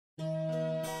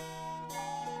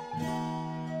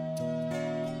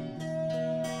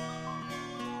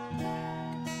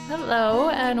Hello,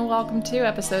 and welcome to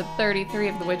episode 33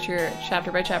 of The Witcher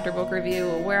chapter by chapter book review,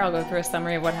 where I'll go through a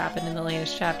summary of what happened in the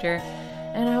latest chapter,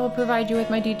 and I will provide you with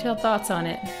my detailed thoughts on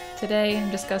it. Today, I'm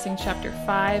discussing chapter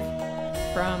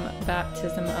 5 from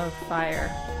Baptism of Fire.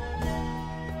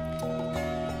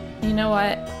 You know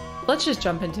what? Let's just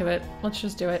jump into it. Let's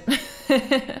just do it.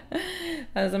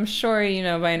 As I'm sure you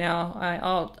know by now,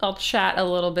 I'll chat a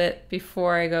little bit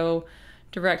before I go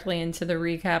directly into the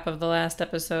recap of the last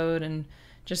episode and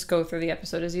just go through the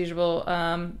episode as usual.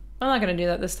 I'm not going to do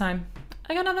that this time.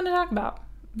 I got nothing to talk about.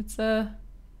 It's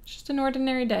just an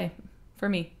ordinary day for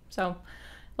me. So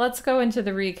let's go into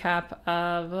the recap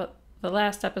of the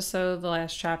last episode, the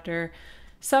last chapter,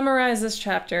 summarize this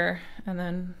chapter, and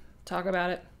then talk about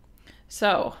it.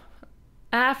 So,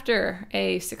 after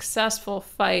a successful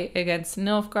fight against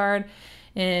Nilfgaard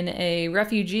in a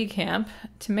refugee camp,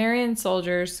 Temerian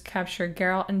soldiers capture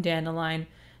Geralt and Dandelion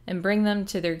and bring them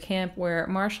to their camp, where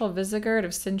Marshal Visigurd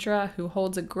of Sintra, who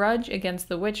holds a grudge against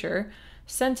the Witcher,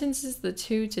 sentences the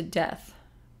two to death.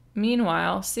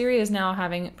 Meanwhile, Ciri is now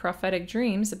having prophetic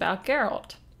dreams about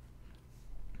Geralt.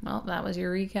 Well, that was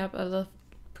your recap of the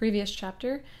previous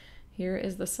chapter. Here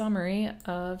is the summary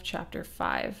of chapter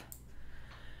 5.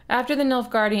 After the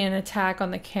Nilfgaardian attack on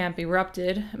the camp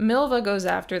erupted, Milva goes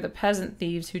after the peasant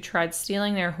thieves who tried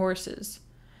stealing their horses.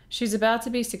 She's about to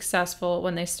be successful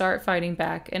when they start fighting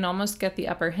back and almost get the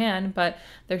upper hand, but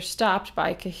they're stopped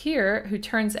by Cahir, who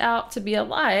turns out to be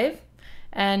alive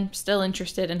and still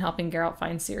interested in helping Geralt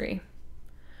find Ciri.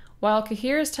 While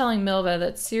Cahir is telling Milva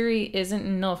that Ciri isn't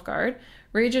in Nilfgaard,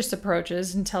 Regis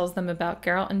approaches and tells them about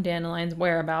Geralt and Dandelion's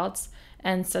whereabouts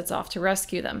and sets off to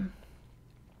rescue them.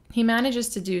 He manages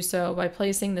to do so by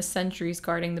placing the sentries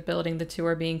guarding the building the two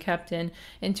are being kept in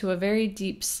into a very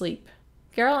deep sleep.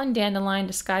 Geralt and Dandelion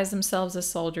disguise themselves as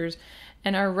soldiers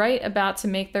and are right about to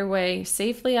make their way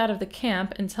safely out of the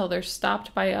camp until they're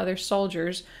stopped by other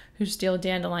soldiers who steal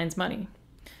Dandelion's money.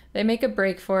 They make a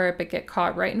break for it but get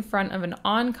caught right in front of an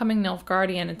oncoming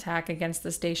Nilfgaardian attack against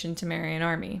the stationed Temerian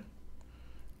army.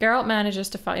 Geralt manages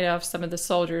to fight off some of the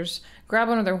soldiers, grab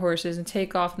one of their horses, and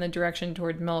take off in the direction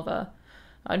toward Milva.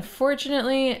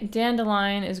 Unfortunately,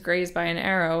 Dandelion is grazed by an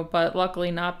arrow, but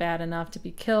luckily not bad enough to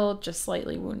be killed, just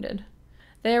slightly wounded.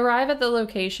 They arrive at the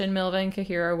location Milva and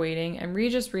Cahir are waiting, and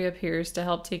Regis reappears to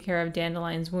help take care of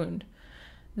Dandelion's wound.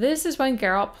 This is when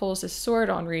Geralt pulls his sword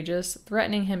on Regis,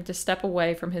 threatening him to step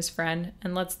away from his friend,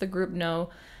 and lets the group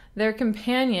know their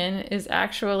companion is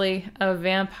actually a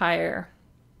vampire.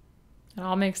 It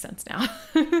all makes sense now.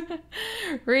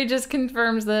 Regis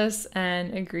confirms this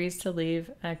and agrees to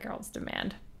leave at Geralt's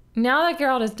demand. Now that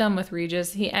Geralt is done with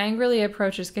Regis, he angrily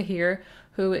approaches Cahir,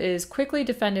 who is quickly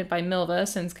defended by Milva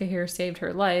since Cahir saved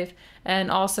her life,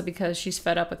 and also because she's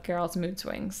fed up with Geralt's mood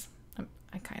swings.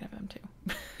 I kind of am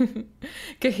too.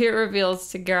 Cahir reveals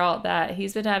to Geralt that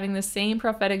he's been having the same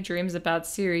prophetic dreams about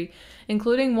Ciri,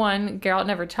 including one Geralt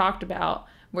never talked about,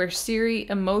 where Ciri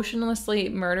emotionlessly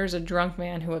murders a drunk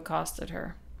man who accosted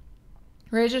her.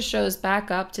 Regis shows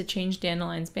back up to change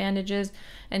Dandelion's bandages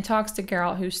and talks to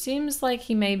Geralt, who seems like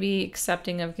he may be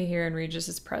accepting of Cahir and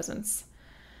Regis' presence.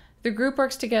 The group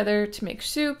works together to make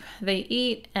soup, they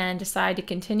eat, and decide to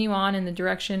continue on in the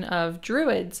direction of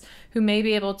druids, who may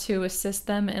be able to assist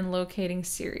them in locating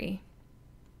Ciri.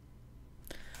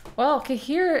 Well,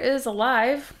 Cahir is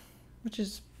alive, which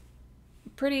is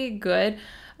pretty good.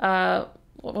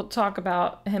 We'll talk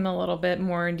about him a little bit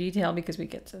more in detail because we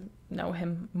get to know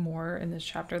him more in this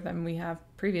chapter than we have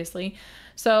previously.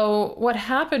 So what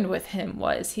happened with him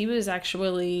was he was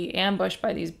actually ambushed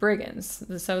by these brigands.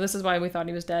 So this is why we thought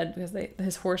he was dead, because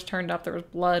his horse turned up. There was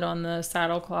blood on the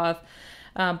saddlecloth.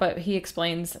 But he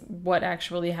explains what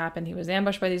actually happened. He was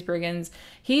ambushed by these brigands.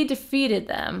 He defeated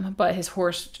them, but his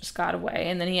horse just got away.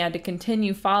 And then he had to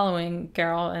continue following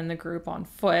Geralt and the group on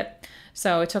foot.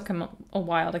 So it took him a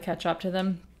while to catch up to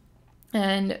them.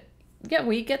 And yeah,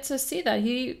 we get to see that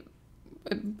he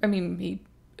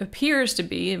appears to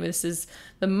be. This is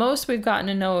the most we've gotten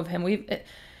to know of him.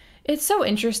 It's so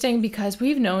interesting because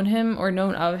we've known him or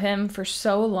known of him for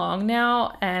so long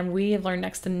now, and we have learned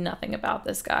next to nothing about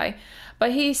this guy.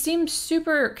 But he seems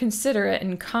super considerate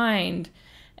and kind,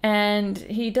 and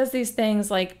he does these things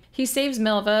like he saves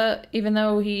Milva even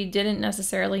though he didn't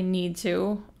necessarily need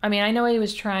to. I mean, I know he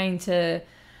was trying to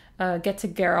get to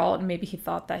Geralt, and maybe he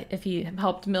thought that if he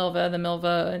helped Milva, the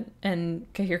Milva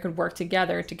and Cahir could work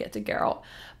together to get to Geralt.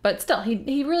 But still,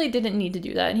 he really didn't need to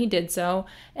do that, and he did so.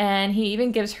 And he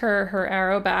even gives her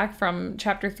arrow back from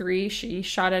chapter 3. She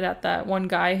shot it at that one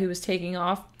guy who was taking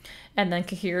off, And then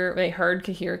they heard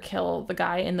Cahir kill the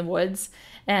guy in the woods.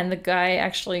 And the guy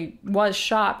actually was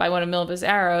shot by one of Milva's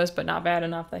arrows, but not bad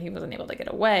enough that he wasn't able to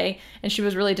get away. And she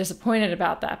was really disappointed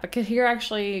about that. But Cahir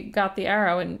actually got the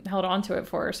arrow and held onto it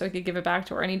for her so he could give it back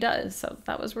to her, and he does. So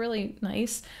that was really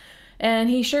nice.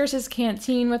 And he shares his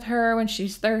canteen with her when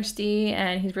she's thirsty,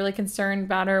 and he's really concerned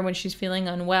about her when she's feeling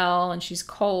unwell and she's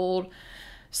cold.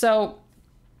 So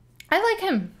I like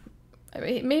him.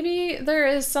 Maybe there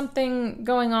is something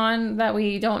going on that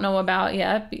we don't know about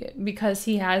yet, because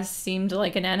he has seemed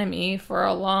like an enemy for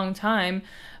a long time.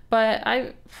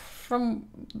 But from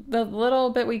the little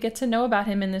bit we get to know about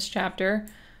him in this chapter,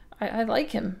 I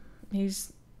like him.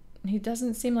 He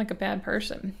doesn't seem like a bad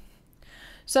person.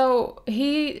 So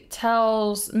he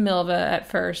tells Milva at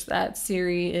first that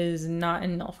Ciri is not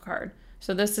in Nilfgaard.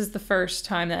 So this is the first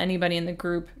time that anybody in the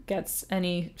group gets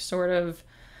any sort of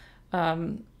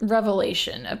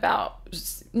revelation about,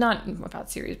 not about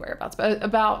Ciri's whereabouts, but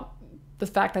about the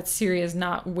fact that Ciri is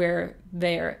not where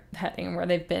they're heading and where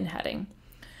they've been heading.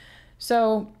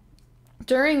 So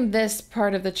during this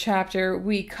part of the chapter,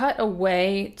 we cut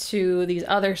away to these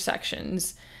other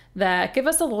sections that give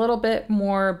us a little bit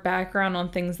more background on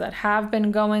things that have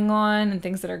been going on and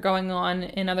things that are going on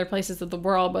in other places of the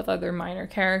world with other minor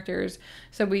characters.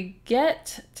 So we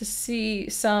get to see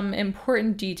some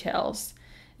important details,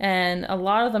 and a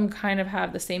lot of them kind of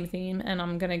have the same theme, and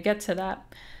I'm going to get to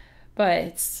that. But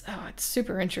it's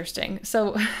super interesting.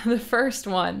 So the first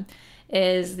one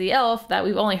is the elf that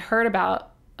we've only heard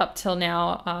about up till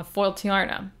now, Foil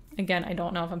Tiarna. Again, I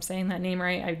don't know if I'm saying that name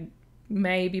right. I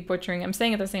may be butchering. I'm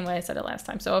saying it the same way I said it last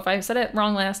time. So if I said it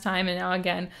wrong last time and now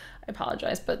again, I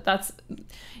apologize. But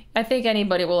I think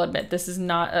anybody will admit this is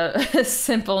not a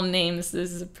simple name. This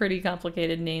is a pretty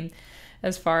complicated name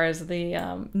as far as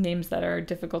the names that are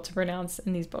difficult to pronounce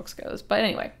in these books goes. But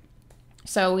anyway,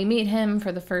 so we meet him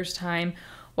for the first time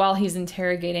while he's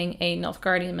interrogating a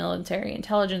Nilfgaardian military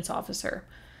intelligence officer.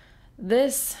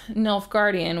 This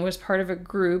Nilfgaardian was part of a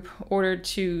group ordered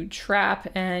to trap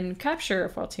and capture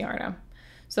Foil Tiarna.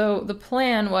 So the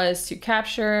plan was to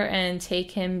capture and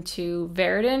take him to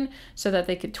Veridon so that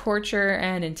they could torture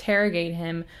and interrogate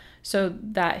him, so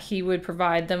that he would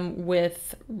provide them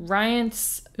with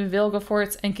Riant's,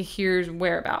 Vilgefort's, and Cahir's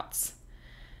whereabouts.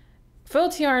 Foil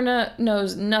Tiarna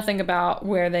knows nothing about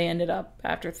where they ended up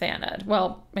after Thanedd.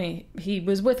 Well, he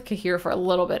was with Cahir for a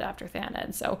little bit after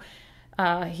Thanedd, so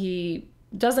he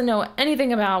doesn't know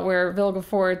anything about where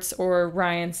Vilgefort's or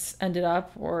Riant's ended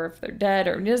up, or if they're dead,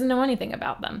 or he doesn't know anything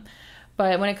about them.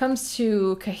 But when it comes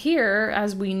to Cahir,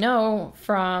 as we know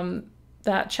from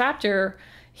that chapter,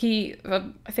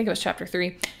 I think it was chapter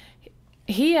 3,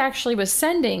 he actually was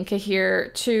sending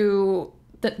Cahir to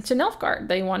Nilfgaard.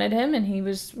 They wanted him, and he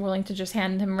was willing to just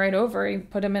hand him right over. He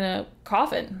put him in a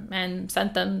coffin and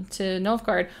sent them to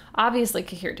Nilfgaard. Obviously,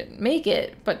 Cahir didn't make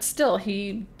it, but still,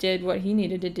 he did what he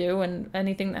needed to do, and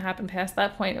anything that happened past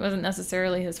that point, it wasn't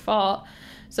necessarily his fault.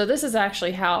 So this is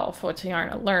actually how Foil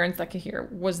Tiarna learns that Cahir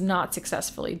was not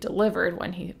successfully delivered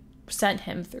when he sent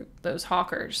him through those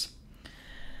hawkers.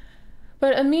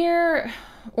 But Emhyr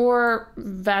or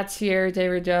Vatier de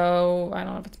Rideau, I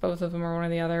don't know if it's both of them or one or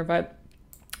the other, but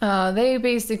they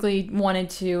basically wanted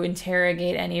to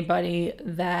interrogate anybody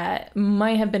that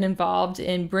might have been involved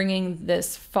in bringing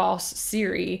this false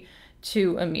Ciri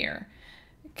to Emhyr.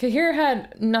 Cahir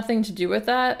had nothing to do with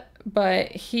that,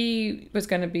 but he was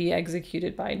going to be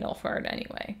executed by Nilfgaard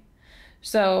anyway.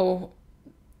 So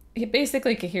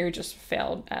basically Cahir just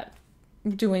failed at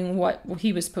doing what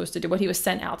he was supposed to do, what he was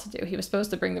sent out to do. He was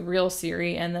supposed to bring the real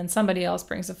Ciri, and then somebody else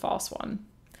brings a false one.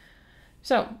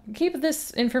 So keep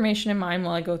this information in mind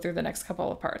while I go through the next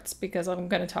couple of parts, because I'm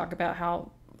going to talk about how,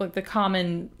 like, the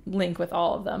common link with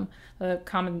all of them, the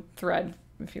common thread,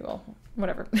 if you will,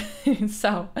 whatever.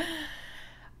 So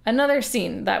another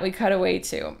scene that we cut away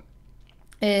to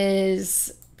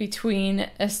is between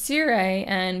Asire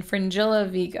and Fringilla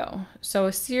Vigo. So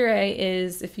Asire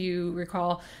is, if you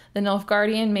recall, the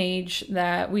Nilfgaardian mage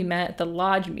that we met at the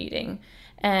lodge meeting,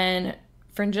 and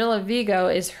Fringilla Vigo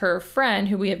is her friend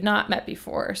who we have not met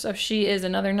before. So she is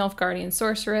another Nilfgaardian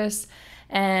sorceress,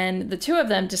 and the two of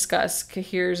them discuss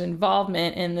Cahir's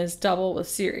involvement in this double with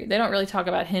Ciri. They don't really talk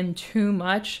about him too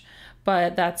much,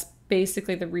 but that's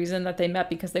basically the reason that they met,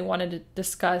 because they wanted to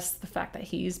discuss the fact that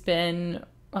he's been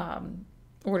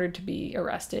ordered to be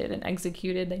arrested and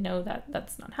executed. They know that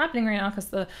that's not happening right now because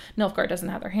the Nilfgaard doesn't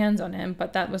have their hands on him,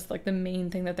 but that was like the main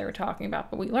thing that they were talking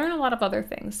about. But we learn a lot of other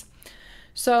things.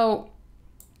 So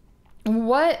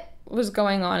what was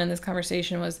going on in this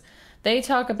conversation was they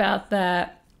talk about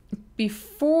that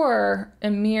before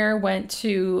Emhyr went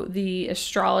to the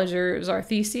astrologer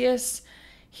Zarthesius,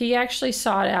 he actually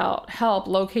sought out help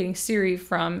locating Ciri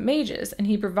from mages, and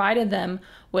he provided them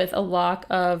with a lock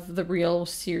of the real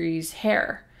Ciri's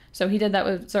hair. So he did that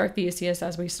with Zarthesius,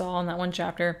 as we saw in that one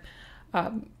chapter.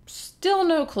 Still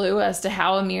no clue as to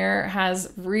how Ymir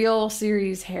has real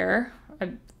Ciri's hair.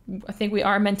 I think we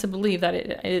are meant to believe that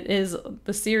it is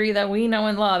the Ciri that we know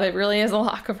and love. It really is a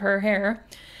lock of her hair.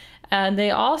 And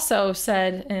they also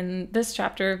said in this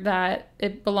chapter that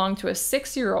it belonged to a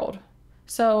 6-year-old.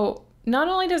 So not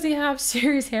only does he have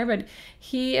Ciri's hair, but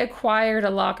he acquired a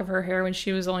lock of her hair when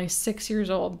she was only 6 years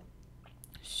old.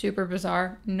 Super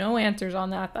bizarre. No answers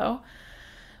on that, though.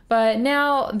 But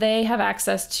now they have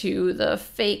access to the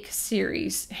fake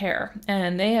Ciri's hair,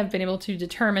 and they have been able to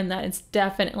determine that it's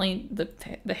definitely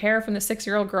the hair from the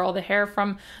 6-year-old girl, the hair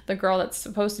from the girl that's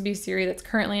supposed to be Ciri that's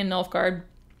currently in Nilfgaard.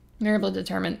 They're able to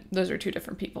determine those are two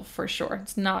different people for sure.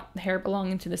 It's not the hair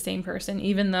belonging to the same person,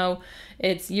 even though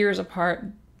it's years apart.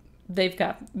 They've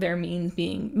got their means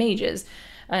being mages,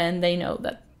 and they know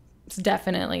that it's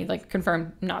definitely, like,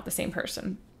 confirmed not the same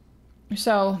person.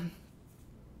 So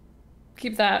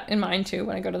keep that in mind too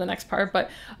when I go to the next part. But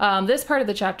this part of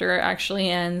the chapter actually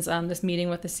ends, this meeting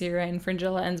with the Aesirei and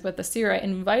Fringilla ends with the Aesirei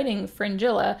inviting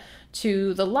Fringilla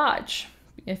to the lodge.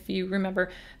 If you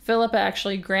remember, Philippa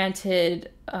actually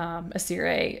granted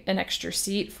Aesirei an extra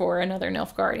seat for another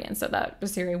Nilfgaardian, so that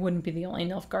Aesirei wouldn't be the only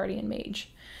Nilfgaardian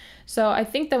mage. So I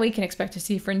think that we can expect to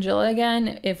see Fringilla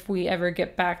again if we ever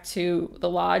get back to the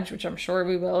lodge, which I'm sure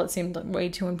we will. It seemed way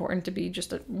too important to be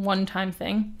just a one-time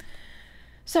thing.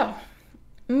 So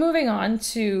moving on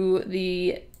to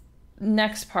the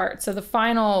next part, so the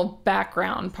final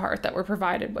background part that we're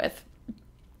provided with.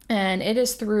 And it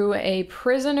is through a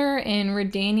prisoner in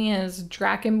Redania's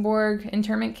Drakenborg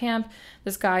internment camp.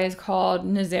 This guy is called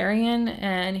Nazarian,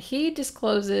 and he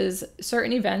discloses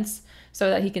certain events so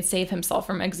that he can save himself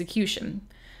from execution.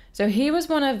 So he was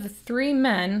one of the 3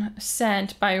 men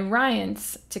sent by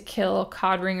Rience to kill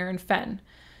Codringer and Fen.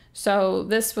 So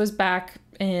this was back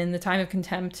in the time of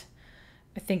Contempt.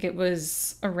 I think it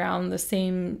was around the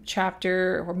same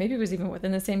chapter, or maybe it was even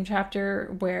within the same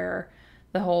chapter, where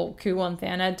the whole coup on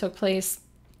Thanedd took place.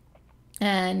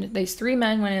 And these 3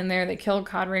 men went in there, they killed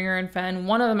Codringer and Fen.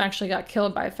 One of them actually got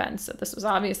killed by Fen, so this was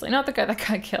obviously not the guy that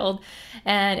got killed.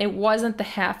 And it wasn't the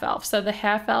half-elf. So the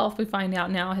half-elf, we find out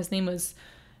now, his name was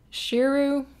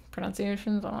Shiru.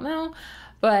 Pronunciations, I don't know.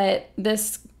 But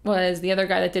this was the other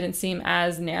guy that didn't seem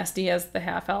as nasty as the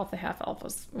half-elf. The half-elf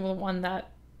was the one that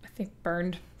I think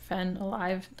burned Fen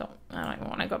alive. I don't even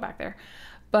want to go back there.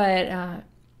 But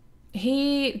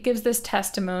he gives this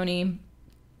testimony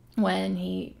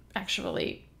when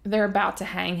they're about to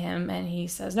hang him, and he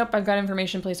says, "Nope, I've got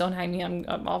information. Please don't hang me.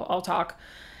 I'll talk."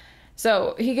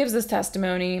 So he gives this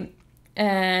testimony,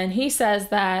 and he says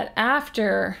that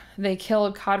after they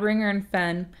killed Codringer and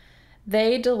Fen,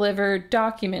 they delivered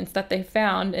documents that they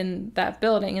found in that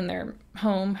building, in their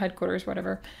home, headquarters,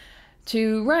 whatever,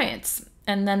 to Rience.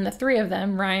 And then the 3 of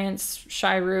them, Rience,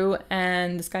 Shiru,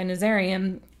 and this guy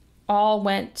Nazarian, all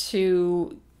went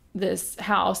to this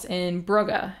house in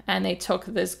Brugge, and they took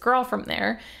this girl from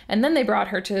there, and then they brought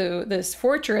her to this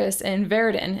fortress in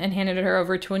Verden and handed her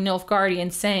over to a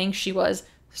Nilfgaardian, saying she was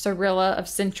Cirilla of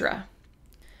Sintra.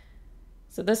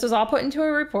 So this was all put into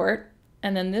a report,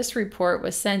 and then this report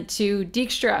was sent to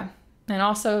Dijkstra and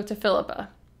also to Philippa.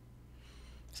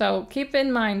 So keep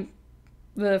in mind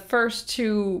the first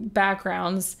 2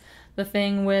 backgrounds, the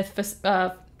thing with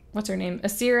what's her name,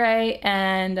 Aesirei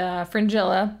and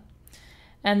Fringilla,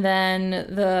 and then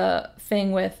the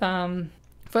thing with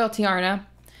Foil Tiarna,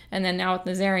 and then now with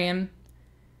Nazarian.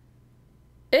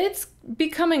 It's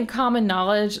becoming common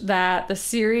knowledge that the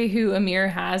Ciri who Ymir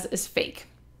has is fake.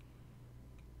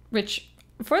 Which,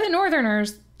 for the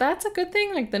Northerners, that's a good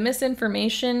thing. Like, the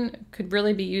misinformation could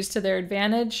really be used to their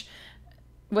advantage.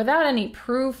 Without any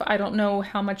proof, I don't know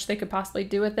how much they could possibly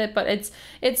do with it, but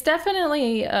it's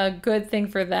definitely a good thing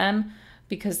for them,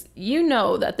 because you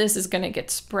know that this is going to get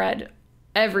spread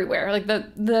everywhere. Like,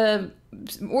 the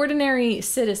ordinary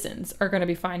citizens are going to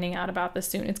be finding out about this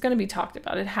soon. It's going to be talked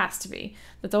about. It has to be.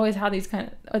 It's always how these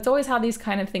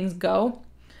kind of things go.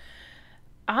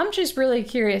 I'm just really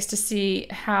curious to see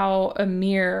how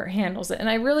Ymir handles it, and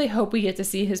I really hope we get to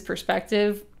see his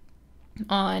perspective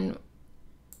on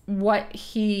what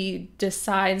he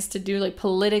decides to do, like,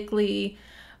 politically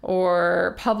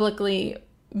or publicly,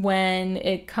 when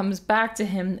it comes back to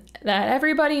him that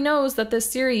everybody knows that this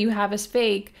Ciri you have is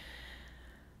fake.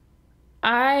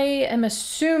 I am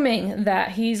assuming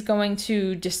that he's going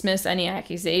to dismiss any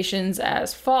accusations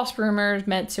as false rumors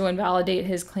meant to invalidate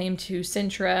his claim to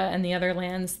Sintra and the other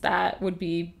lands that would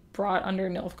be brought under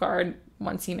Nilfgaard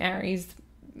once he marries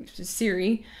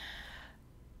Ciri.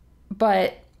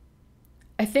 But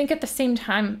I think at the same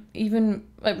time, even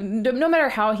like, no matter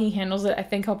how he handles it, I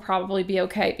think he'll probably be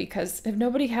okay, because if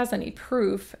nobody has any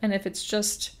proof, and if it's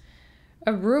just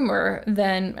a rumor,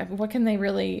 then what can they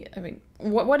really, I mean,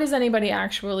 what is anybody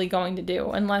actually going to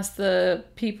do, unless the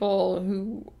people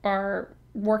who are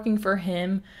working for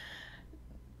him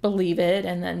believe it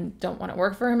and then don't want to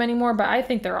work for him anymore. But I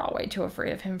think they're all way too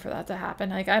afraid of him for that to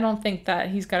happen. Like, I don't think that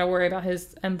he's got to worry about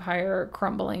his empire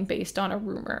crumbling based on a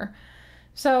rumor.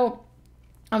 So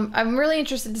I'm really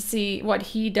interested to see what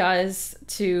he does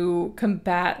to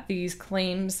combat these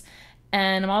claims.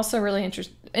 And I'm also really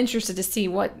interested to see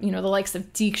what, the likes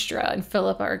of Dijkstra and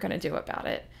Philip are going to do about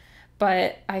it.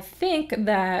 But I think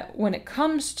that when it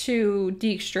comes to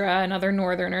Dijkstra and other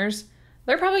Northerners,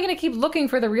 they're probably going to keep looking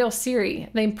for the real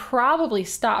Ciri. They probably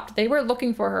stopped. They were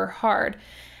looking for her hard.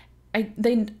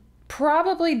 They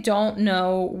probably don't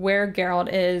know where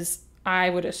Geralt is. I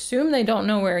would assume they don't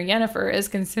know where Yennefer is,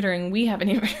 considering we haven't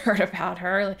even heard about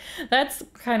her. Like, that's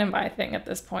kind of my thing at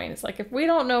this point. It's like, if we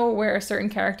don't know where a certain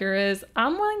character is,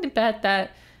 I'm willing to bet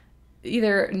that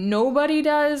either nobody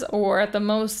does, or at the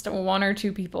most one or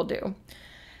two people do.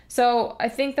 So I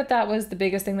think that was the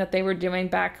biggest thing that they were doing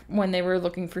back when they were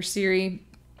looking for Ciri,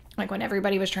 like when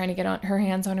everybody was trying to get her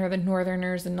hands on her, the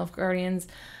Northerners and Nilfgaardians.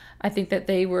 I think that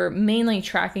they were mainly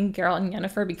tracking Geralt and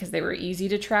Yennefer because they were easy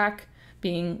to track,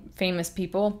 being famous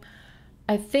people.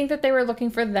 I think that they were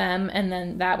looking for them, and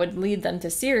then that would lead them to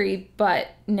Ciri. But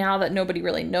now that nobody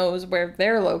really knows where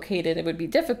they're located, it would be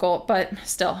difficult. But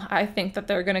still, I think that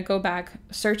they're going to go back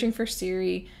searching for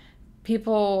Ciri.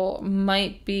 People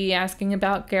might be asking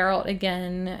about Geralt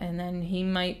again, and then he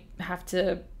might have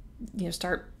to,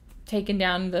 start taking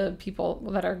down the people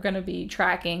that are going to be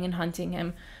tracking and hunting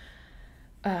him.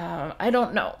 I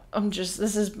don't know.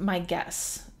 This is my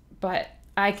guess, but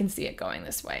I can see it going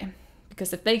this way,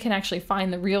 because if they can actually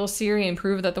find the real Ciri and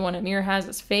prove that the one Emir has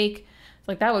is fake,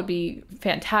 like, that would be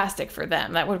fantastic for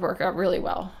them. That would work out really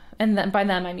well. And then by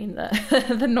them, I mean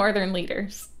the the Northern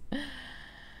leaders.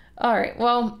 All right,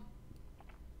 well,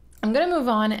 I'm going to move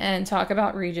on and talk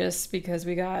about Regis, because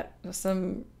we got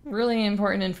some really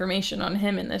important information on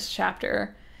him in this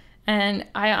chapter. And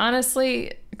I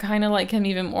honestly kind of like him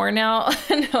even more now,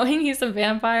 knowing he's a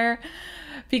vampire,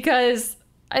 because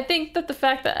I think that the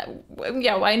fact that,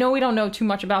 I know we don't know too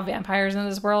much about vampires in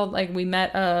this world. Like, we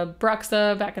met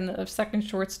Bruxa back in the second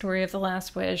short story of The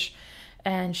Last Wish,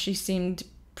 and she seemed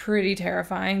pretty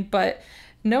terrifying. But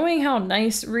knowing how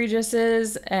nice Regis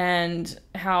is and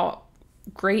how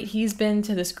great he's been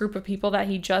to this group of people that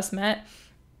he just met,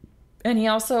 and he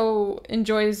also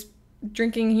enjoys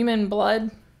drinking human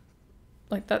blood,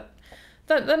 like that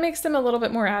makes him a little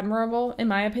bit more admirable, in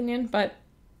my opinion. But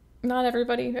not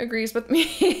everybody agrees with me.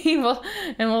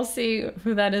 We'll see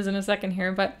who that is in a second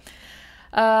here. But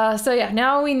so yeah,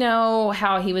 now we know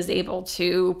how he was able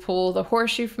to pull the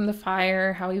horseshoe from the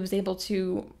fire, how he was able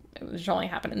to, which only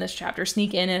happened in this chapter,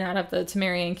 sneak in and out of the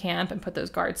Temerian camp and put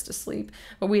those guards to sleep.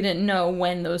 But we didn't know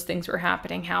when those things were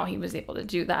happening, how he was able to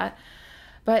do that.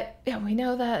 But yeah, we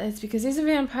know that it's because he's a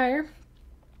vampire.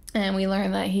 And we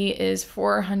learn that he is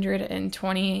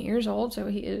 428 years old, so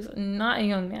he is not a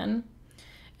young man.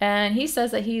 And he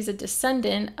says that he's a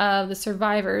descendant of the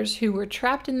survivors who were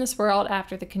trapped in this world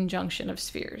after the conjunction of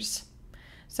spheres.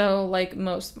 So, like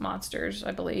most monsters,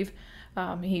 I believe,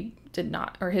 he did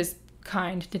not, or his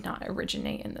kind did not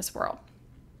originate in this world.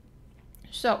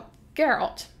 So,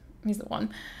 Geralt, he's the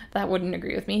one that wouldn't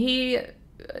agree with me. He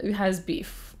has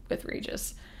beef with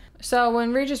Regis. So,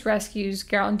 when Regis rescues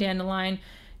Geralt and Dandelion,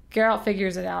 Geralt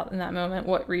figures it out in that moment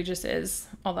what Regis is,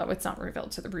 although it's not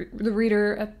revealed to the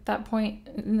reader at that point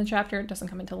in the chapter. It doesn't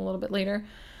come until a little bit later.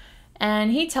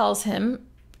 And he tells him,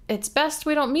 it's best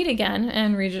we don't meet again,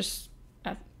 and Regis,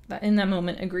 in that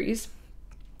moment, agrees.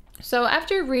 So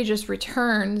after Regis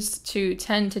returns to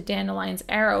tend to Dandelion's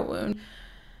arrow wound,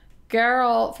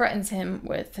 Geralt threatens him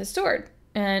with his sword.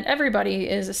 And everybody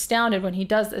is astounded when he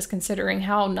does this, considering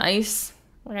how nice,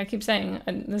 like I keep saying,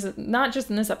 and this is not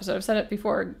just in this episode, I've said it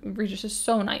before, Regis is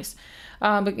so nice.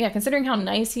 But yeah, considering how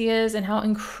nice he is and how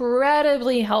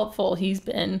incredibly helpful he's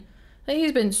been. Like,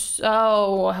 he's been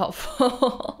so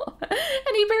helpful.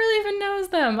 And he barely even knows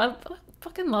them. I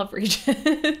fucking love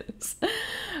Regis.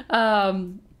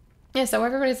 Yeah, so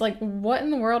everybody's like, what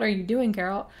in the world are you doing,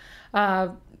 Geralt?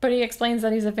 But he explains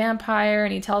that he's a vampire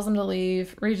and he tells him to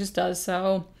leave. Regis does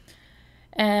so.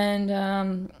 And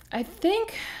I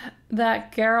think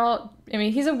that Geralt, I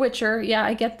mean, he's a witcher. Yeah,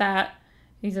 I get that.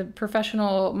 He's a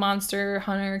professional monster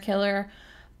hunter, killer.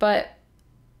 But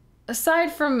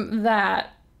aside from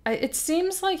that, it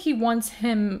seems like he wants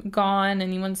him gone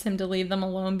and he wants him to leave them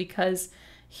alone because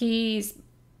he's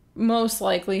most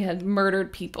likely had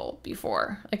murdered people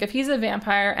before. Like if he's a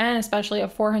vampire, and especially a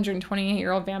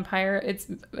 428-year-old vampire, it's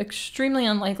extremely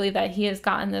unlikely that he has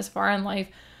gotten this far in life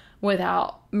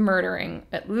without murdering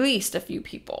at least a few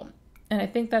people. And I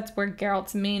think that's where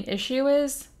Geralt's main issue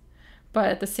is. But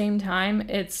at the same time,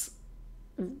 it's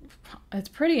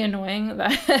pretty annoying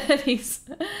that he's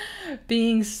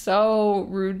being so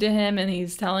rude to him and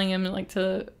he's telling him like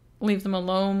to leave them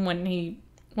alone when he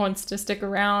wants to stick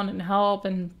around and help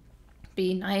and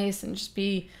be nice and just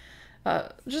be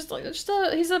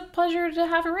he's a pleasure to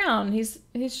have around. He's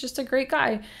just a great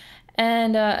guy.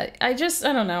 And I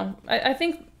don't know. I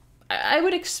think I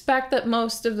would expect that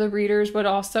most of the readers would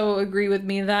also agree with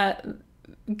me that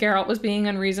Geralt was being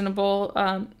unreasonable.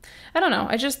 I don't know.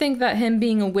 I just think that him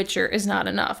being a witcher is not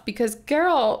enough because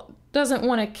Geralt doesn't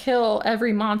want to kill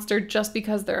every monster just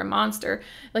because they're a monster.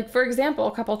 Like, for example,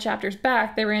 a couple chapters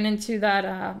back, they ran into that,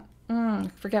 I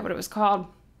forget what it was called.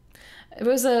 It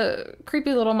was a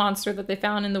creepy little monster that they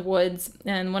found in the woods,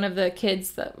 and one of the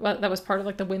kids that was part of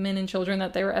like the women and children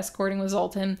that they were escorting with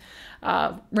Zoltan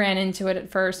ran into it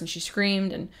at first, and she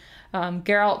screamed, and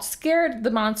Geralt scared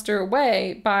the monster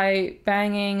away by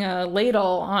banging a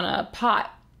ladle on a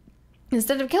pot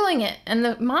instead of killing it. And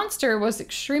the monster was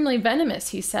extremely venomous,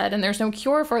 he said, and there's no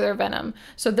cure for their venom.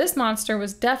 So this monster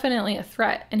was definitely a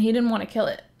threat, and he didn't want to kill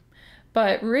it.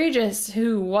 But Regis,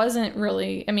 who wasn't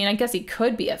really, I mean, I guess he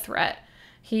could be a threat.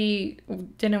 He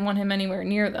didn't want him anywhere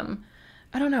near them.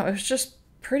 I don't know, it was just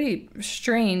pretty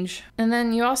strange. And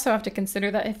then you also have to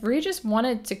consider that if Regis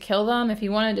wanted to kill them, if he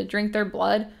wanted to drink their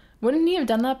blood, wouldn't he have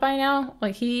done that by now?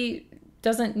 Like, he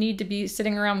doesn't need to be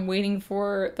sitting around waiting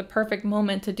for the perfect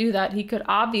moment to do that. He could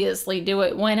obviously do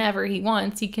it whenever he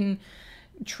wants. He can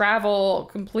travel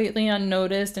completely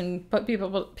unnoticed and put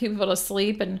people to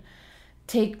sleep and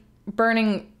take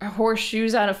burning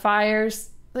horseshoes out of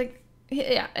fires. Like,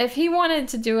 yeah, if he wanted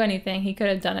to do anything, he could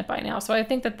have done it by now. So I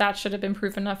think that should have been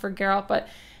proof enough for Geralt, but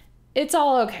it's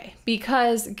all okay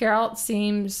because Geralt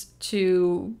seems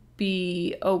to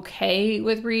be okay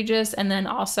with Regis, and then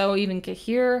also even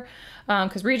Cahir,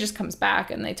 because Regis comes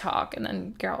back and they talk, and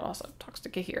then Geralt also talks to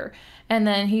Cahir, and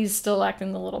then he's still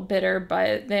acting a little bitter,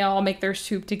 but they all make their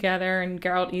soup together and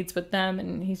Geralt eats with them,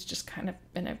 and he's just kind of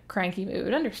in a cranky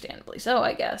mood, understandably so,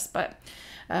 I guess, but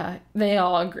they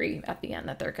all agree at the end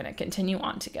that they're going to continue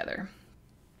on together.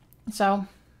 So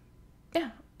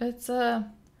yeah,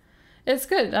 it's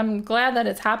good. I'm glad that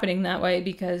it's happening that way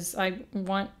because I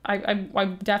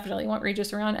definitely want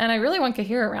Regis around, and I really want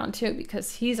Cahir around too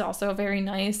because he's also very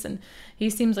nice and he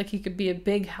seems like he could be a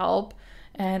big help,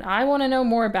 and I want to know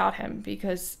more about him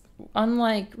because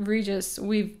unlike Regis,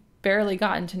 we've barely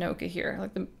gotten to know Cahir.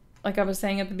 Like I was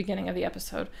saying at the beginning of the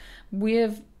episode, we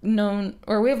have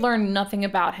learned nothing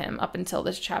about him up until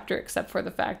this chapter except for the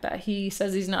fact that he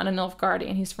says he's not an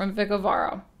Nilfgaardian. He's from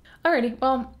Vicovaro. Alrighty,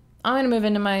 well, I'm going to move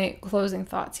into my closing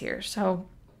thoughts here. So,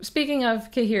 speaking of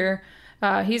Cahir,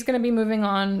 he's going to be moving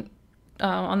on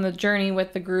the journey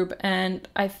with the group, and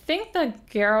I think that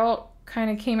Geralt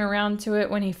kind of came around to it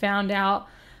when he found out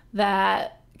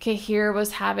that Cahir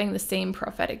was having the same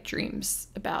prophetic dreams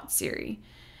about Ciri.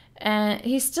 And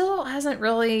he still hasn't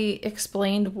really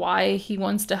explained why he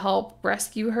wants to help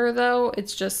rescue her, though.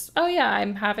 It's just, oh yeah,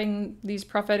 I'm having these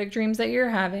prophetic dreams that you're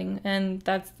having. And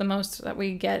that's the most that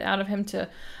we get out of him to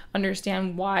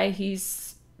understand why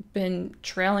he's been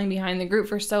trailing behind the group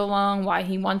for so long, why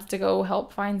he wants to go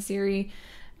help find Ciri.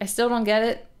 I still don't get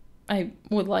it. I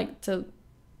would like to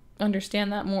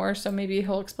understand that more, so maybe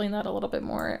he'll explain that a little bit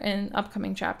more in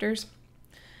upcoming chapters.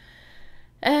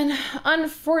 And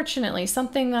unfortunately,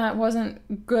 something that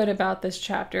wasn't good about this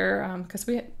chapter, because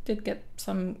we did get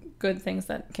some good things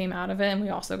that came out of it, and we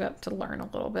also got to learn a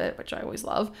little bit, which I always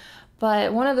love.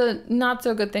 But one of the not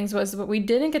so good things was that we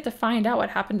didn't get to find out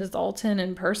what happened to Zoltan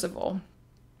and Percival.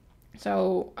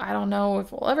 So I don't know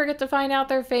if we'll ever get to find out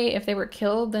their fate. If they were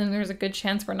killed, then there's a good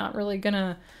chance we're not really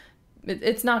gonna...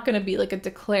 It's not gonna be like a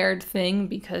declared thing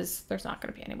because there's not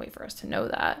gonna be any way for us to know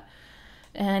that.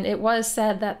 And it was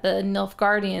said that the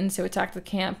Nilfgaardians who attacked the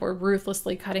camp were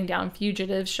ruthlessly cutting down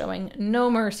fugitives, showing no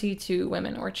mercy to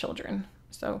women or children.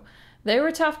 So they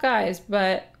were tough guys,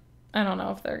 but I don't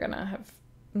know if they're gonna have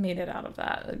made it out of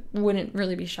that. It wouldn't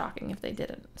really be shocking if they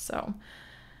didn't. So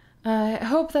I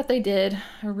hope that they did.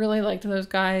 I really liked those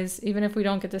guys. Even if we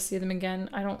don't get to see them again,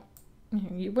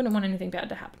 you wouldn't want anything bad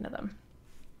to happen to them.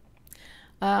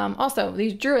 Also,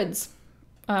 these druids.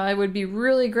 It would be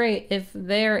really great if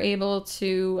they're able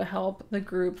to help the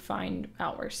group find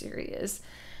out where Ciri is.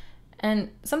 And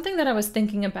something that I was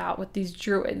thinking about with these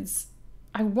druids,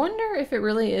 I wonder if it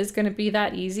really is going to be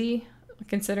that easy,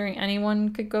 considering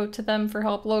anyone could go to them for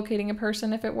help locating a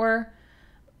person if it were.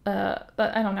 But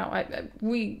I don't know.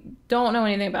 We don't know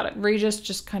anything about it. Regis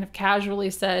just kind of casually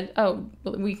said, oh,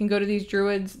 we can go to these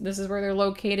druids. This is where they're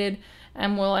located,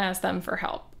 and we'll ask them for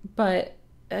help. But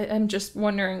I'm just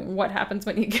wondering what happens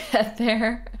when you get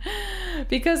there.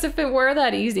 Because if it were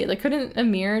that easy, like, couldn't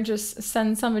Amir just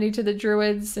send somebody to the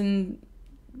druids and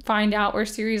find out where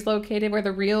Ciri's located, where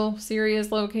the real Ciri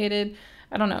is located?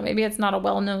 I don't know. Maybe it's not a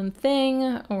well-known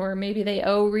thing, or maybe they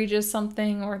owe Regis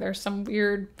something, or there's some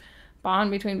weird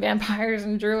bond between vampires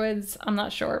and druids. I'm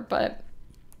not sure, but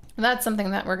that's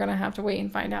something that we're going to have to wait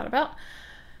and find out about.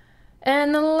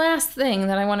 And the last thing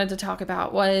that I wanted to talk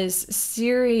about was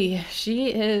Ciri.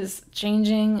 She is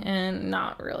changing, and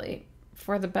not really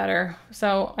for the better.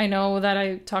 So I know that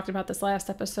I talked about this last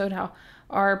episode, how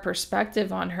our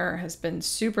perspective on her has been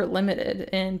super limited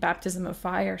in Baptism of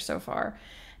Fire so far.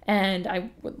 And I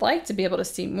would like to be able to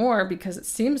see more, because it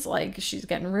seems like she's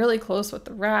getting really close with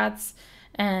the rats,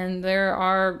 and there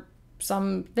are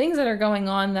some things that are going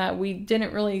on that we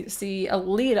didn't really see a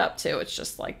lead up to. It's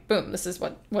just like, boom, this is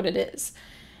what it is.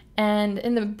 And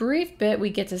in the brief bit we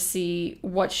get to see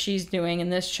what she's doing in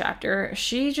this chapter,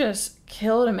 she just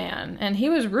killed a man. And he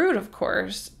was rude, of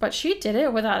course, but she did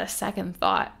it without a second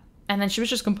thought. And then she was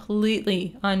just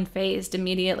completely unfazed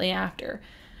immediately after.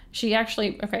 She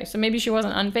actually, okay, so maybe she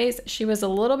wasn't unfazed. She was a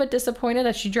little bit disappointed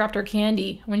that she dropped her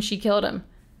candy when she killed him.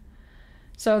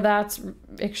 So that's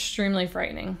extremely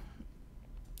frightening.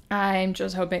 I'm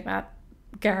just hoping that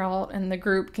Geralt and the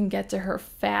group can get to her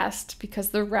fast, because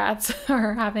the rats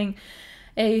are having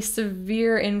a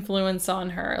severe influence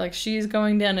on her. Like, she's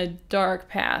going down a dark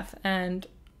path, and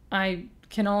I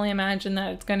can only imagine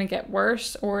that it's going to get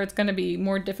worse, or it's going to be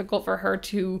more difficult for her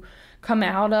to come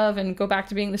out of and go back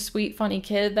to being the sweet, funny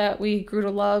kid that we grew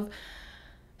to love.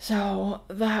 So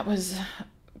that was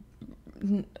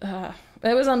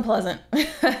it was unpleasant.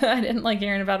 I didn't like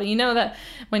hearing about it. You know that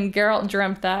when Geralt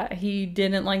dreamt that, he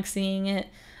didn't like seeing it.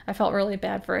 I felt really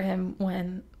bad for him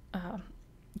when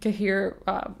Cahir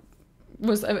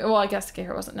was, well, I guess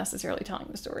Cahir wasn't necessarily telling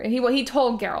the story. He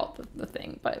told Geralt the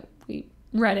thing, but we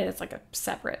read it as like a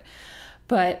separate.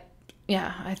 But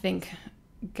yeah, I think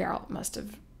Geralt must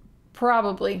have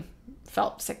probably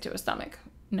felt sick to his stomach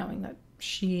knowing that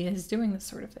she is doing this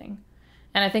sort of thing.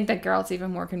 And I think that Geralt's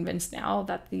even more convinced now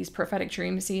that these prophetic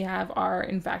dreams he have are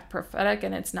in fact prophetic,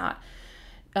 and it's not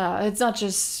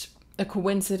just a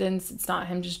coincidence. It's not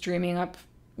him just dreaming up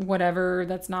whatever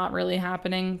that's not really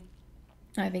happening.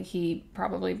 I think he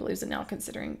probably believes it now,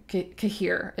 considering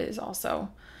Cahir is also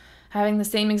having the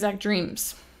same exact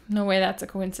dreams. No way that's a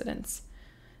coincidence.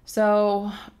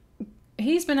 So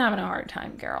he's been having a hard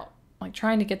time, Geralt, like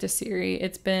trying to get to Ciri.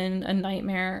 It's been a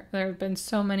nightmare. There have been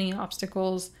so many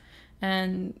obstacles.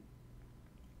 And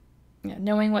yeah,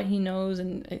 knowing what he knows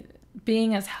and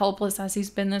being as helpless as he's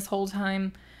been this whole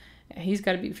time, he's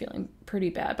got to be feeling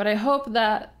pretty bad. But I hope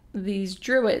that these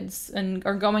druids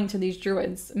or going to these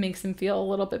druids makes him feel a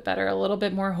little bit better, a little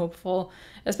bit more hopeful,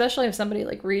 especially if somebody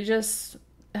like Regis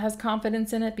has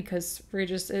confidence in it, because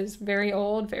Regis is very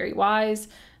old, very wise,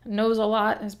 knows a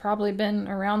lot, has probably been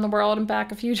around the world and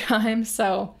back a few times.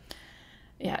 So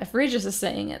yeah, if Regis is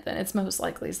saying it, then it's most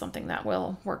likely something that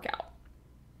will work out.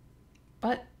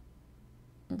 But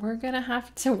we're going to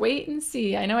have to wait and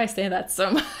see. I know I say that so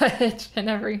much in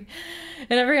every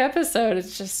episode.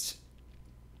 It's just,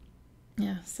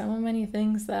 yeah, so many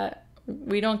things that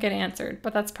we don't get answered,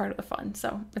 but that's part of the fun.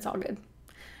 So it's all good.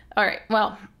 All right.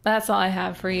 Well, that's all I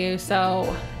have for you.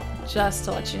 So just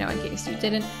to let you know, in case you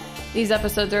didn't, these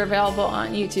episodes are available on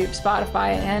YouTube,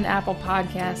 Spotify, and Apple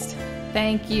Podcast.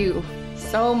 Thank you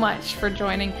so much for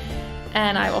joining,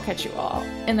 and I will catch you all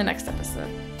in the next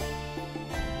episode.